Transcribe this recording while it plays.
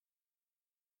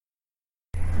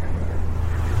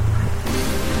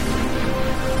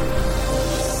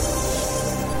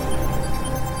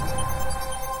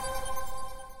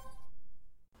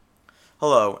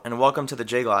Hello, and welcome to the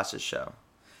J Glasses Show.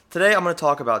 Today I'm going to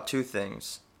talk about two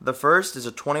things. The first is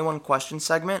a 21 question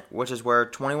segment, which is where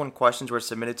 21 questions were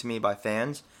submitted to me by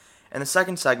fans. And the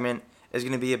second segment is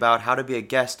going to be about how to be a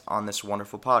guest on this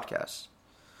wonderful podcast.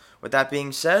 With that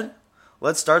being said,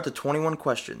 let's start the 21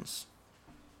 questions.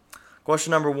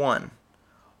 Question number 1.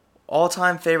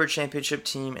 All-time favorite championship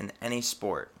team in any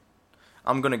sport?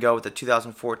 I'm going to go with the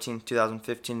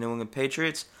 2014-2015 New England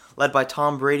Patriots, led by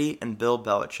Tom Brady and Bill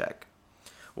Belichick.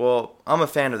 Well, I'm a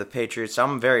fan of the Patriots, so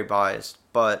I'm very biased,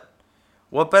 but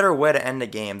what better way to end a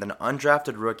game than an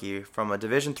undrafted rookie from a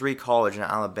Division III college in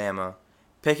Alabama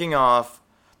picking off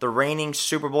the reigning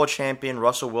Super Bowl champion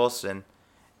Russell Wilson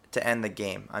to end the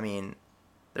game? I mean,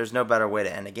 there's no better way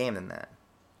to end a game than that.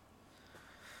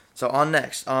 So on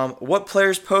next, what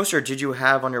player's poster did you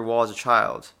have on your wall as a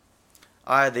child?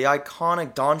 The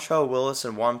iconic Dontrelle Willis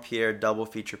and Juan Pierre double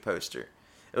feature poster.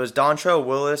 It was Dontrelle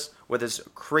Willis with his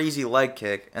crazy leg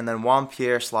kick, and then Juan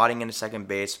Pierre sliding into second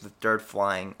base with dirt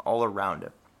flying all around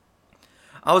him.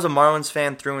 I was a Marlins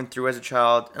fan through and through as a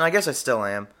child, and I guess I still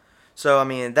am. So, I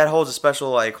mean, that holds a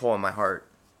special hole in my heart.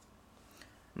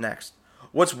 Next,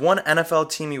 what's one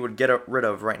NFL team you would get rid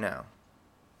of right now?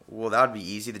 Well, that would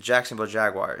be easy. The Jacksonville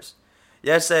Jaguars.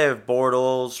 Yes, they have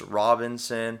Bortles,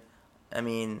 Robinson. I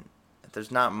mean, there's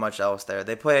not much else there.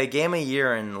 They play a game a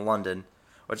year in London,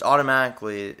 which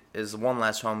automatically is one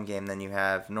less home game than you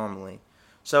have normally.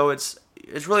 So it's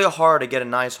really hard to get a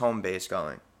nice home base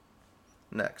going.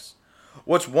 Next,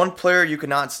 what's one player you could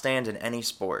not stand in any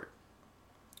sport?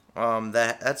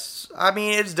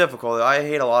 It's difficult. I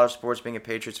hate a lot of sports being a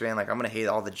Patriots fan. I'm gonna hate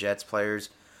all the Jets players,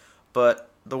 but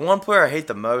the one player I hate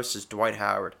the most is Dwight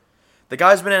Howard. The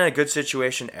guy's been in a good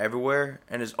situation everywhere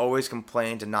and has always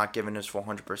complained and not given his full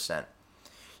 100%.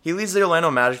 He leads the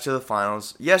Orlando Magic to the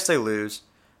finals. Yes, they lose.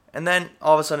 And then,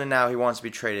 all of a sudden now, he wants to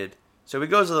be traded. So he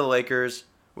goes to the Lakers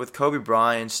with Kobe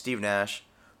Bryant and Steve Nash.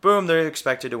 Boom, they're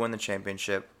expected to win the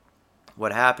championship.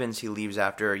 What happens? He leaves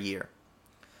after a year.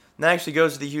 Next, he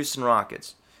goes to the Houston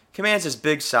Rockets. Commands his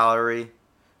big salary.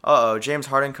 James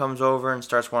Harden comes over and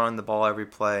starts wanting the ball every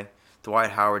play.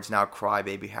 Dwight Howard's now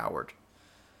crybaby Howard.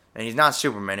 And he's not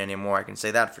Superman anymore, I can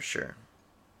say that for sure.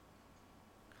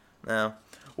 Now,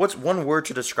 what's one word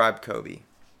to describe Kobe?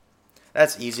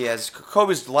 That's easy, as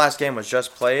Kobe's last game was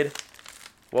just played.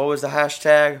 What was the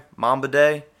hashtag? Mamba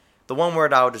Day? The one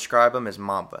word I would describe him is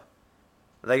Mamba.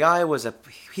 The guy was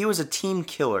a team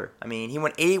killer. I mean, he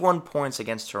went 81 points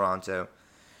against Toronto.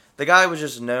 The guy was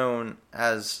just known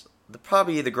as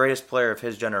probably the greatest player of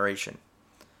his generation.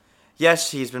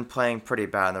 Yes, he's been playing pretty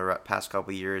bad in the past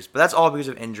couple years, but that's all because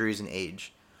of injuries and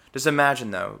age. Just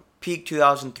imagine, though, peak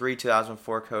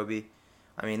 2003-2004 Kobe.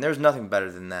 I mean, there's nothing better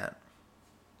than that.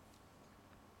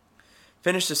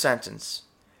 Finish the sentence.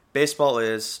 Baseball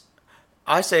is,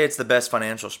 I say it's the best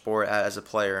financial sport as a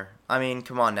player. I mean,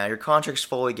 come on now, your contract's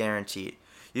fully guaranteed.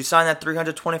 You sign that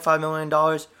 $325 million,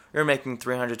 you're making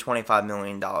 $325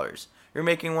 million.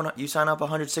 You sign up a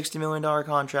 $160 million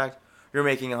contract, you're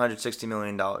making $160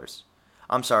 million.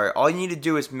 I'm sorry, all you need to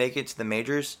do is make it to the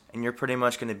majors, and you're pretty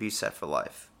much going to be set for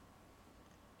life.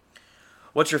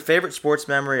 What's your favorite sports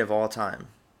memory of all time?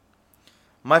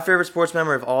 My favorite sports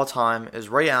memory of all time is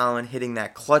Ray Allen hitting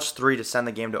that clutch 3 to send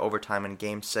the game to overtime in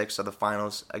Game 6 of the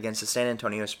finals against the San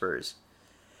Antonio Spurs.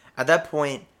 At that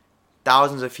point,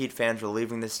 thousands of Heat fans were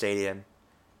leaving the stadium,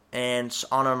 and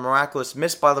on a miraculous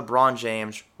miss by LeBron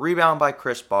James, rebound by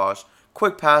Chris Bosh,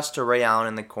 quick pass to Ray Allen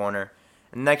in the corner,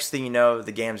 and next thing you know,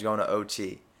 the game's going to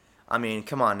OT. I mean,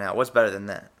 come on now, what's better than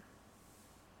that?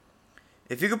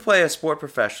 If you could play a sport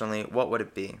professionally, what would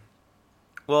it be?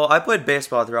 Well, I played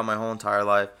baseball throughout my whole entire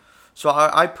life, so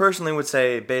I personally would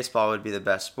say baseball would be the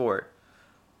best sport.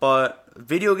 But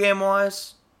video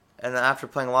game-wise, and after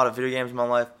playing a lot of video games in my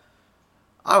life,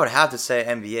 I would have to say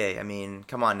NBA. I mean,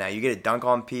 come on now, you get to dunk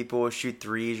on people, shoot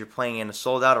threes, you're playing in a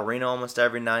sold-out arena almost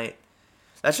every night.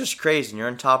 That's just crazy, and you're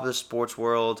on top of the sports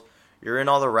world, you're in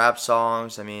all the rap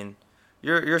songs, I mean,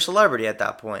 you're a celebrity at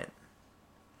that point.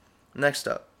 Next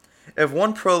up, if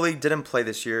one pro league didn't play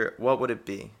this year, what would it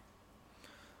be?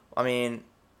 I mean,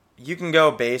 you can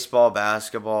go baseball,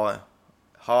 basketball,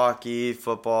 hockey,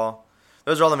 football.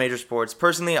 Those are all the major sports.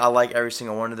 Personally, I like every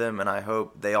single one of them, and I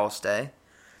hope they all stay.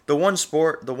 The one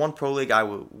pro league I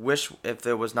would wish if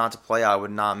there was not to play, I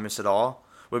would not miss at all,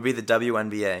 would be the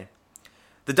WNBA.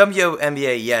 The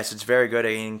WNBA, yes, it's very good.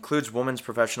 It includes women's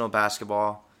professional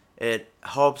basketball. It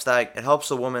helps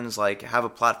the women's have a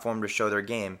platform to show their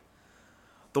game.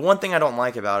 The one thing I don't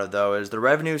like about it, though, is the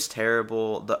revenue's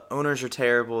terrible, the owners are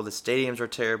terrible, the stadiums are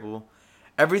terrible.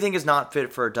 Everything is not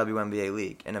fit for a WNBA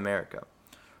league in America.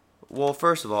 Well,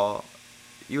 first of all,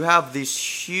 You have these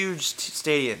huge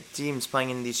teams playing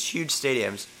in these huge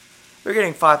stadiums. You're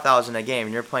getting 5,000 a game,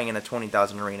 and you're playing in a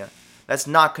 20,000 arena. That's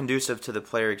not conducive to the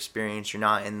player experience. You're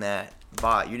not in that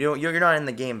vibe. You're not in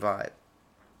the game vibe.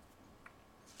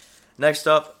 Next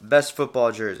up, best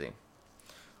football jersey.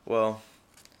 Well,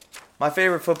 my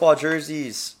favorite football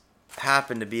jerseys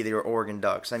happen to be the Oregon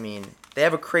Ducks. I mean, they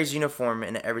have a crazy uniform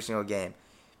in every single game.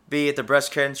 Be it the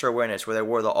breast cancer awareness, where they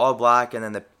wore the all black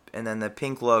and then the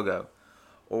pink logo,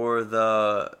 or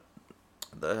the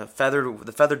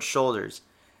feathered shoulders.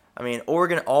 I mean,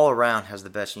 Oregon all around has the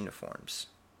best uniforms.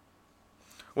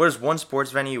 What is one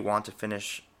sports venue you want to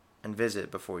finish and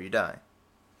visit before you die?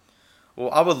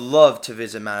 Well, I would love to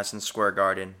visit Madison Square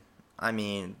Garden. I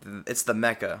mean, it's the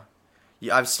Mecca.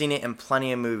 I've seen it in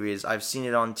plenty of movies. I've seen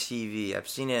it on TV. I've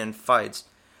seen it in fights.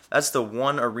 That's the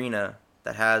one arena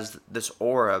that has this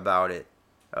aura about it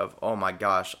of, oh my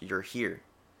gosh, you're here.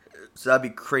 So that'd be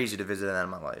crazy to visit that in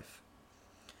my life.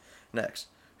 Next,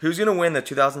 who's going to win the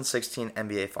 2016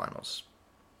 NBA Finals?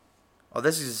 Oh,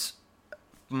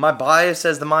 my bias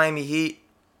says the Miami Heat,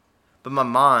 but my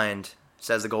mind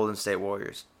says the Golden State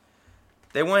Warriors.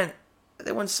 They went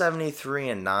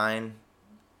 73-9.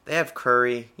 They have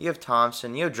Curry, you have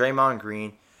Thompson, you have Draymond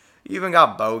Green, you even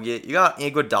got Bogut, you got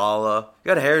Iguodala, you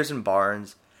got Harrison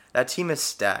Barnes. That team is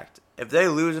stacked. If they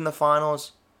lose in the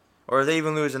finals, or if they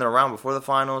even lose in the round before the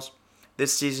finals,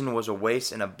 this season was a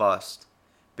waste and a bust.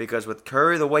 Because with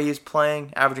Curry, the way he's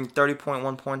playing, averaging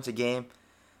 30.1 points a game,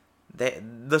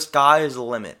 the sky is the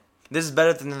limit. This is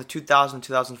better than the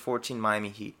 2000-2014 Miami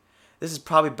Heat. This is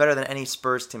probably better than any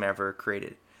Spurs team ever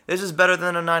created. This is better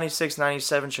than the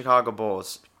 96-97 Chicago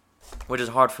Bulls, which is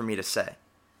hard for me to say.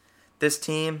 This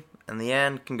team, in the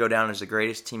end, can go down as the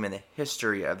greatest team in the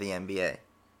history of the NBA.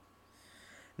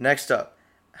 Next up,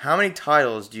 how many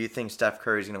titles do you think Steph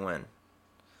Curry is going to win?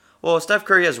 Well, Steph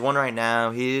Curry has one right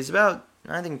now. He's about,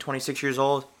 26 years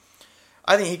old.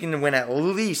 I think he can win at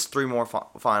least 3 more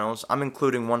finals. I'm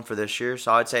including one for this year,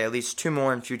 so I'd say at least 2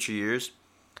 more in future years.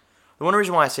 The one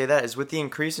reason why I say that is with the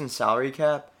increase in salary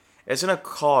cap, it's going to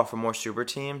call for more super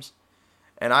teams.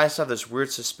 And I just have this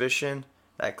weird suspicion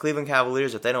that Cleveland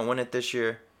Cavaliers, if they don't win it this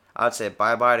year, I'd say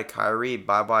bye-bye to Kyrie,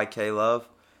 bye-bye K-Love.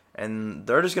 And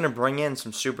they're just going to bring in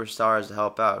some superstars to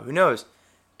help out. Who knows?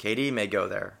 KD may go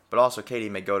there, but also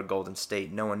KD may go to Golden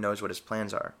State. No one knows what his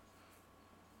plans are.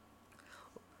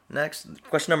 Next,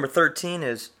 question number 13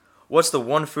 is, what's the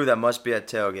one food that must be at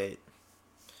tailgate?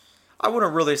 I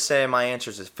wouldn't really say my answer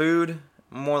is food,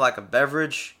 more like a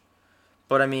beverage.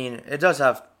 But I mean, it does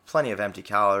have plenty of empty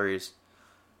calories.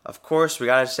 Of course, we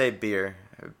gotta say beer.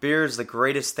 Beer is the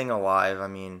greatest thing alive. I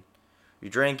mean, you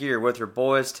drink it, you're with your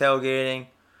boys tailgating,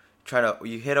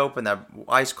 you hit open that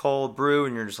ice cold brew,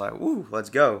 and you're just like, "Ooh, let's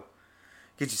go!"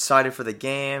 Get you excited for the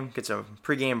game. Get some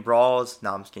pregame brawls.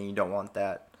 No, I'm just kidding. You don't want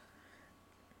that.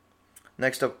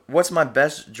 Next up, what's my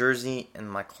best jersey in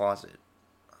my closet?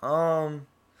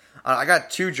 I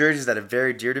got 2 jerseys that are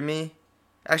very dear to me.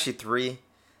 Actually, 3.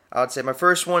 I would say my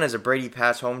first one is a Brady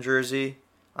Pats home jersey.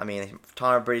 I mean,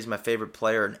 Tom Brady's my favorite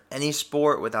player in any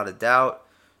sport, without a doubt.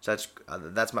 So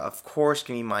that's my, of course,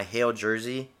 can be my Hale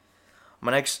jersey.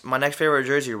 My next favorite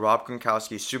jersey, Rob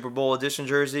Gronkowski's Super Bowl edition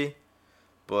jersey.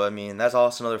 But I mean, that's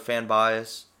also another fan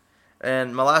bias.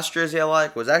 And my last jersey I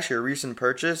like was actually a recent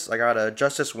purchase. I got a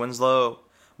Justice Winslow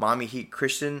Miami Heat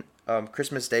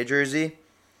Christmas Day jersey.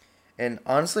 And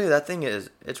honestly, that thing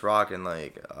it's rocking.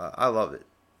 Like, I love it.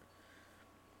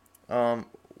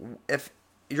 If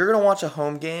you're gonna watch a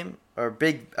home game or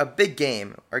a big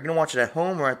game, are you gonna watch it at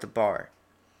home or at the bar?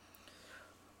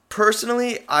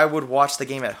 Personally, I would watch the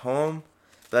game at home.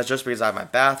 But that's just because I have my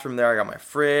bathroom there. I got my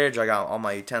fridge. I got all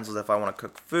my utensils if I want to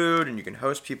cook food, and you can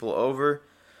host people over.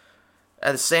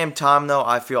 At the same time, though,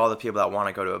 I feel all the people that want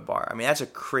to go to a bar. I mean, that's a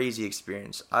crazy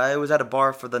experience. I was at a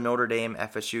bar for the Notre Dame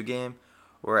FSU game,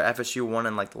 where FSU won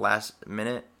in like the last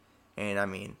minute, and I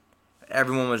mean,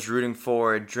 everyone was rooting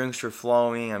for it. Drinks were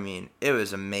flowing. I mean, it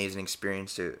was an amazing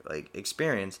experience to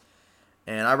experience,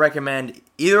 and I recommend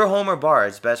either home or bar.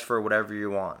 It's best for whatever you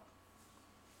want.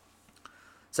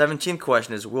 17th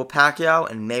question is, will Pacquiao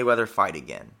and Mayweather fight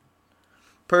again?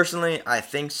 Personally, I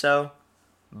think so,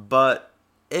 but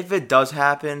if it does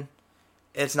happen,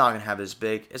 it's not going to have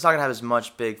as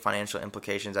much big financial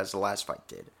implications as the last fight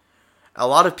did. A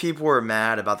lot of people were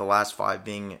mad about the last fight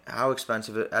being how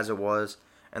expensive as it was,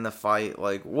 and the fight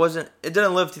it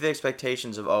didn't live to the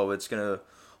expectations of, oh, it's going to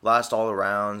last all the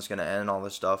rounds, going to end all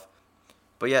this stuff.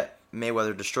 But yet,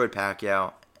 Mayweather destroyed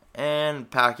Pacquiao, and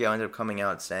Pacquiao ended up coming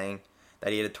out saying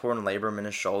that he had a torn labrum in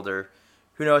his shoulder.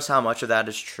 Who knows how much of that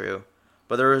is true?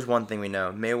 But there is one thing we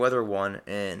know. Mayweather won,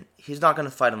 and he's not going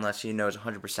to fight unless he knows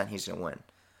 100% he's going to win.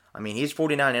 I mean, he's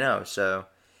 49-0, so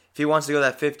if he wants to go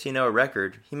that 15-0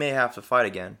 record, he may have to fight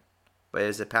again. But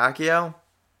is it Pacquiao?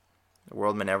 The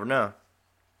world may never know.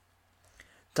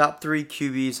 Top 3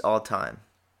 QBs all time.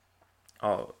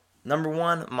 Oh, number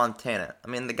 1, Montana. I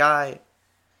mean, the guy,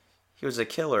 he was a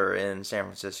killer in San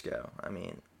Francisco. I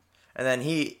mean, and then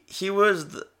he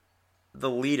was the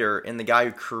leader and the guy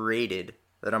who created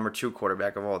the number 2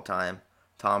 quarterback of all time,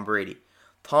 Tom Brady.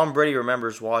 Tom Brady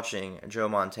remembers watching Joe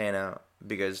Montana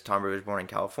because Tom Brady was born in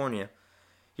California.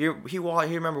 He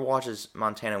remember watches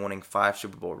Montana winning 5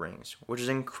 Super Bowl rings, which is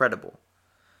incredible.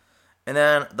 And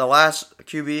then the last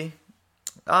QB,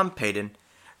 Peyton.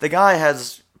 The guy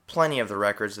has plenty of the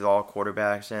records of all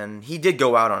quarterbacks, and he did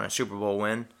go out on a Super Bowl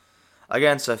win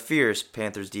against a fierce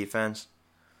Panthers defense.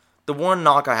 The one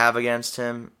knock I have against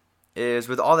him is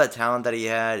with all that talent that he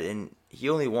had, and he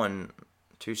only won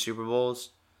 2 Super Bowls.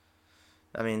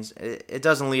 That means it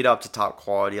doesn't lead up to top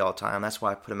quality all the time. That's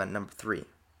why I put him at number 3.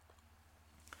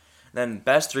 Then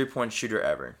best 3-point shooter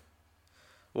ever.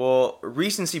 Well,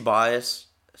 recency bias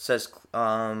says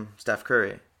Steph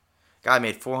Curry. Guy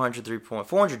made 402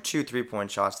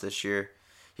 3-point shots this year.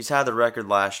 He's had the record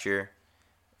last year,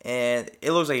 and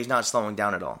it looks like he's not slowing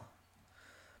down at all.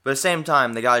 But at the same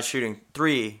time, the guy's shooting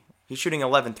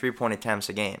 11 3-point attempts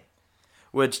a game,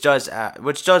 which does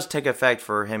take effect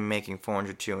for him making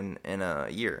 402 in a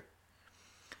year.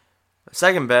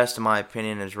 Second best, in my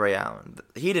opinion, is Ray Allen.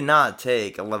 He did not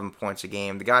take 11 points a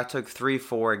game. The guy took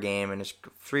 3-4 a game and his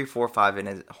 3-4-5 in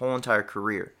his whole entire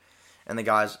career, and the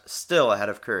guy's still ahead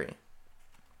of Curry.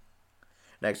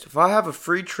 Next, if you have a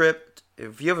free trip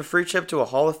to a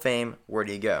Hall of Fame, where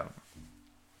do you go?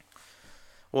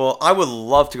 Well, I would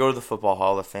love to go to the Football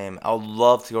Hall of Fame. I would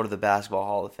love to go to the Basketball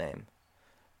Hall of Fame.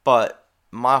 But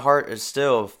my heart is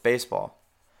still baseball.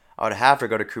 I would have to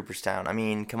go to Cooperstown. I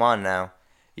mean, come on now.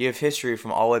 You have history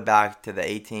from all the way back to the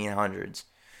 1800s.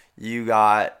 You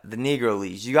got the Negro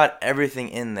Leagues. You got everything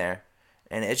in there.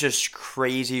 And it's just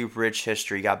crazy rich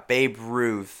history. You got Babe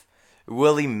Ruth,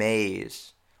 Willie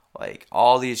Mays, like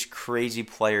all these crazy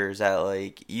players that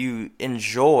like you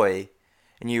enjoy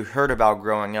and you heard about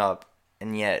growing up,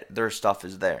 and yet their stuff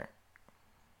is there.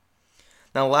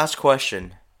 Now, last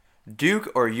question. Duke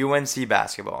or UNC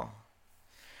basketball?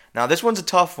 Now, this one's a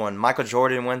tough one. Michael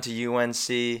Jordan went to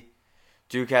UNC.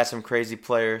 Duke has some crazy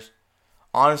players.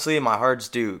 Honestly, my heart's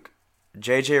Duke.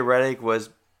 J.J. Redick was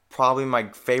probably my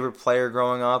favorite player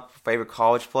growing up, favorite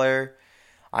college player.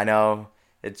 I know,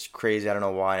 it's crazy. I don't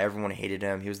know why. Everyone hated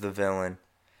him. He was the villain.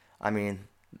 I mean,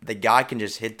 the guy can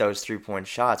just hit those 3-point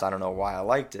shots. I don't know why I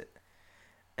liked it.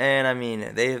 And, I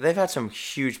mean, they've had some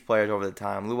huge players over the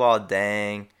time. Luol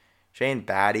Deng, Shane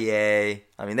Battier.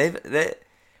 I mean,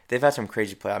 they've had some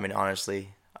crazy players. I mean,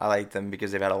 honestly, I like them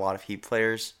because they've had a lot of Heat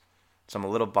players. So I'm a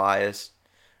little biased.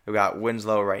 We got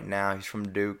Winslow right now. He's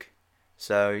from Duke.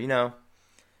 So, you know,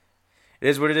 it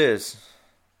is what it is.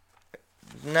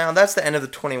 Now, that's the end of the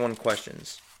 21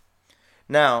 questions.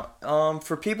 Now,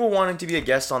 for people wanting to be a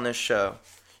guest on this show,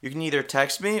 you can either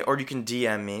text me or you can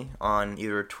DM me on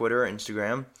either Twitter or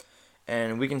Instagram.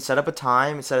 And we can set up a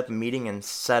time, set up a meeting, and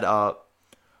set up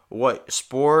what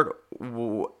sport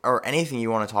or anything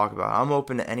you want to talk about. I'm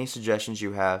open to any suggestions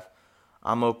you have.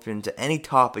 I'm open to any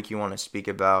topic you want to speak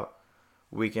about.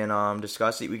 We can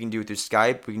discuss it. We can do it through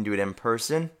Skype. We can do it in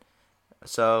person.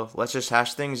 So let's just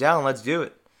hash things out and let's do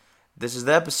it. This is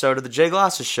the episode of the Jay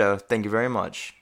Glasses Show. Thank you very much.